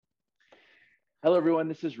Hello, everyone.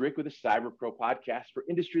 This is Rick with the Cyber Pro podcast where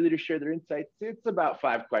industry leaders share their insights. It's about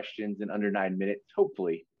 5 questions in under 9 minutes,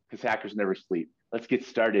 hopefully, because hackers never sleep. Let's get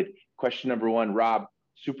started. Question number one, Rob,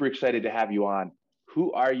 super excited to have you on.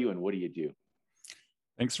 Who are you and what do you do?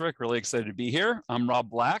 Thanks, Rick. Really excited to be here. I'm Rob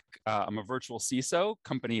Black. I'm a virtual CISO.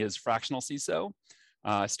 Company is Fractional CISO.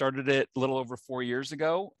 I started it a little over 4 years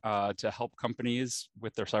ago to help companies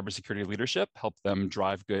with their cybersecurity leadership, help them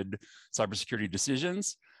drive good cybersecurity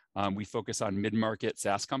decisions. We focus on mid-market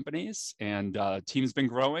SaaS companies, and team's been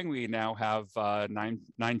growing. We now have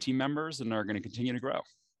nine team members and are going to continue to grow.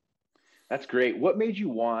 That's great. What made you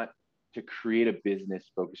want to create a business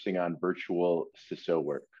focusing on virtual CISO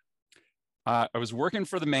work? I was working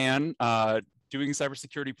for the man, doing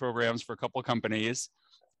cybersecurity programs for a couple of companies,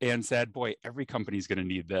 and said, boy, every company's going to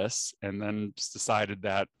need this. And then just decided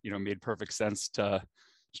that, made perfect sense to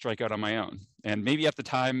strike out on my own. And maybe at the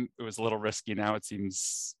time it was a little risky. Now it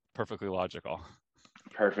seems perfectly logical.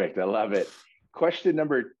 Perfect. I love it. Question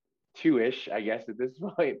number two-ish, I guess, at this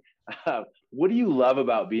point. What do you love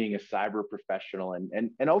about being a cyber professional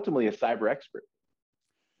and ultimately a cyber expert?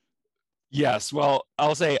 Yes. Well,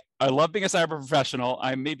 I'll say I love being a cyber professional.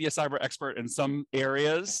 I may be a cyber expert in some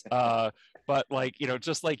areas, but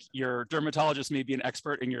just like your dermatologist may be an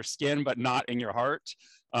expert in your skin, but not in your heart.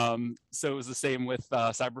 So it was the same with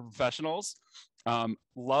cyber professionals.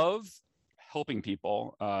 Love helping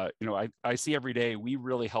people. I see every day we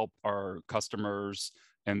really help our customers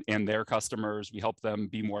and their customers. We help them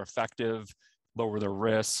be more effective, lower their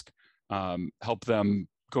risk, help them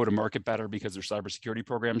go to market better because their cybersecurity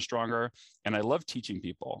program is stronger. And I love teaching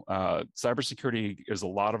people. Cybersecurity is a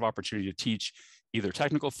lot of opportunity to teach either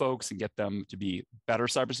technical folks and get them to be better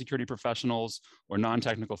cybersecurity professionals, or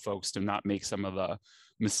non-technical folks to not make some of the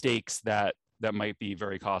mistakes that might be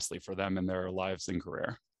very costly for them in their lives and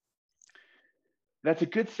career. That's a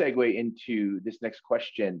good segue into this next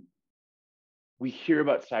question. We hear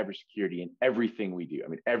about cybersecurity in everything we do. I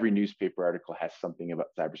mean, every newspaper article has something about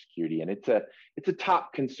cybersecurity, and it's a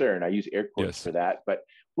top concern. I use air quotes for that, but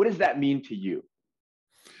what does that mean to you?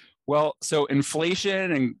 Well, so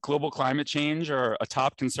inflation and global climate change are a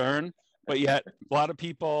top concern, but yet a lot of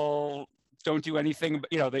people don't do anything.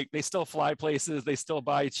 They still fly places. They still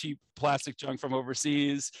buy cheap plastic junk from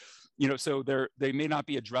overseas. So they may not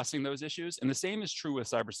be addressing those issues. And the same is true with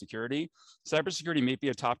cybersecurity. Cybersecurity may be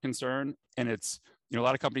a top concern, and it's, a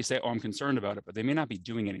lot of companies say, oh, I'm concerned about it, but they may not be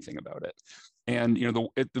doing anything about it. And,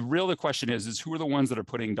 the question is who are the ones that are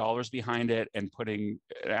putting dollars behind it and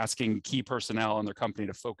asking key personnel in their company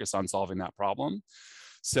to focus on solving that problem.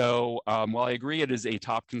 So while I agree it is a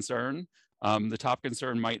top concern, the top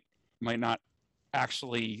concern might not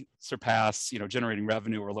actually surpass, generating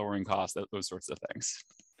revenue or lowering costs, those sorts of things.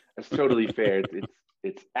 That's totally fair.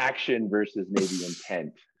 It's action versus maybe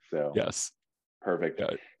intent. So yes, perfect. Yeah.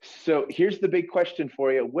 So here's the big question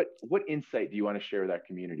for you. What insight do you want to share with our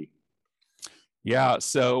community? Yeah.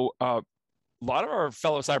 So a lot of our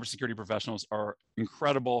fellow cybersecurity professionals are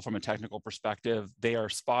incredible from a technical perspective. They are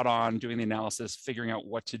spot on doing the analysis, figuring out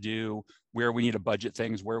what to do, where we need to budget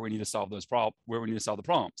things, where we need to solve the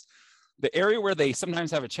problems. The area where they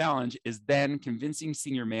sometimes have a challenge is then convincing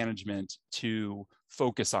senior management to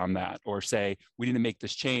focus on that, or say, we need to make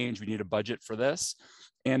this change, we need a budget for this.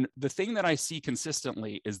 And the thing that I see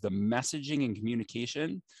consistently is the messaging and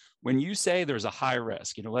communication. When you say there's a high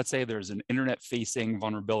risk, let's say there's an internet-facing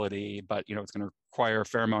vulnerability, but it's going to require a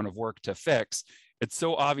fair amount of work to fix. It's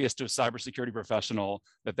so obvious to a cybersecurity professional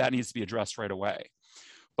that needs to be addressed right away.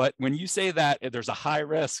 But when you say that there's a high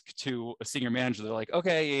risk to a senior manager, they're like,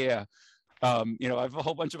 okay, yeah. I have a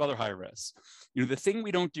whole bunch of other high risks. The thing we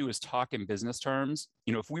don't do is talk in business terms.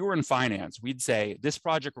 If we were in finance, we'd say this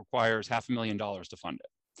project requires $500,000 to fund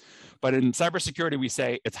it. But in cybersecurity, we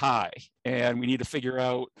say it's high and we need to figure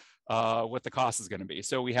out what the cost is going to be.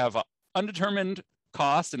 So we have an undetermined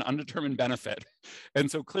cost and undetermined benefit. And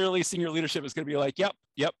so clearly senior leadership is going to be like, yep,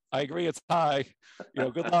 I agree, it's high,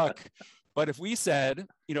 good luck. But if we said,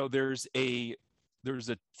 there's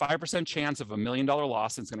a 5% chance of $1 million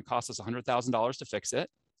loss, and it's going to cost us $100,000 to fix it.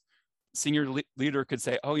 Senior leader could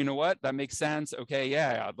say, oh, you know what? That makes sense. Okay,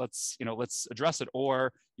 yeah, let's address it.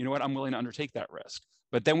 Or, you know what? I'm willing to undertake that risk.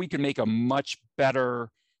 But then we can make a much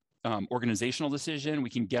better organizational decision.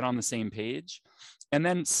 We can get on the same page. And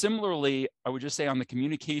then similarly, I would just say on the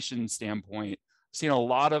communication standpoint, I've seen a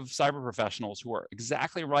lot of cyber professionals who are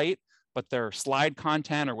exactly right, but their slide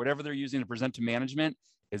content or whatever they're using to present to management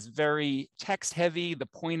is very text heavy. The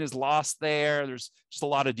point is lost there. There's just a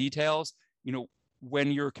lot of details.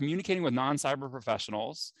 When you're communicating with non-cyber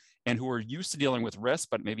professionals and who are used to dealing with risk,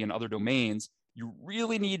 but maybe in other domains, you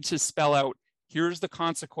really need to spell out, here's the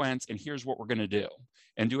consequence and here's what we're going to do,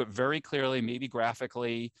 and do it very clearly, maybe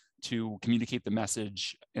graphically, to communicate the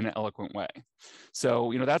message in an eloquent way.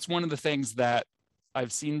 So, that's one of the things that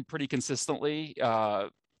I've seen pretty consistently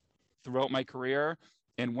throughout my career.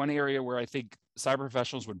 And one area where I think cyber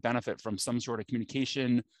professionals would benefit from some sort of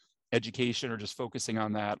communication education, or just focusing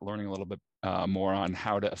on that, learning a little bit more on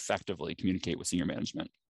how to effectively communicate with senior management.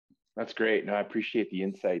 That's great. No, I appreciate the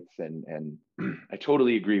insights, and I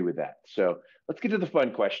totally agree with that. So let's get to the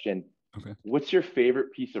fun question. Okay. What's your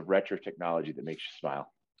favorite piece of retro technology that makes you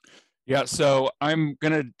smile? Yeah, so I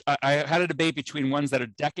had a debate between ones that are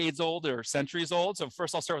decades old or centuries old. So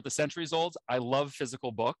first I'll start with the centuries old. I love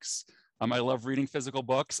physical books. I love reading physical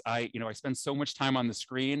books. I spend so much time on the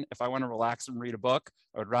screen. If I want to relax and read a book,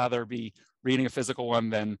 I would rather be reading a physical one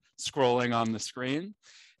than scrolling on the screen.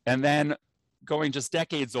 And then going just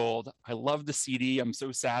decades old, I love the CD. I'm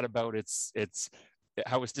so sad about it's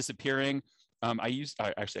how it's disappearing. I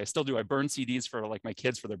still do. I burn CDs for like my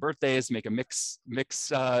kids for their birthdays, make a mix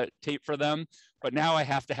tape for them. But now I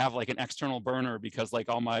have to have like an external burner because like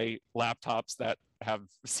all my laptops that have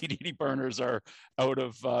CD burners are out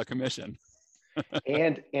of commission.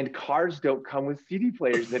 And cars don't come with CD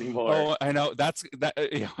players anymore. Oh, I know.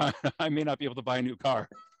 I may not be able to buy a new car.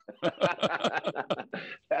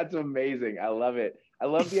 That's amazing. I love it. I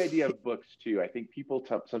love the idea of books too. I think people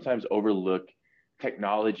sometimes overlook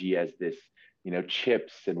technology as this,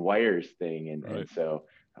 chips and wires thing. And so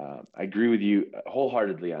I agree with you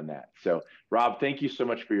wholeheartedly on that. So Rob, thank you so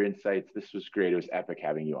much for your insights. This was great. It was epic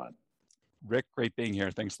having you on. Rick, great being here.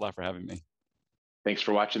 Thanks a lot for having me. Thanks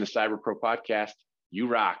for watching the Cyber Pro podcast. You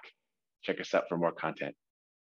rock. Check us out for more content.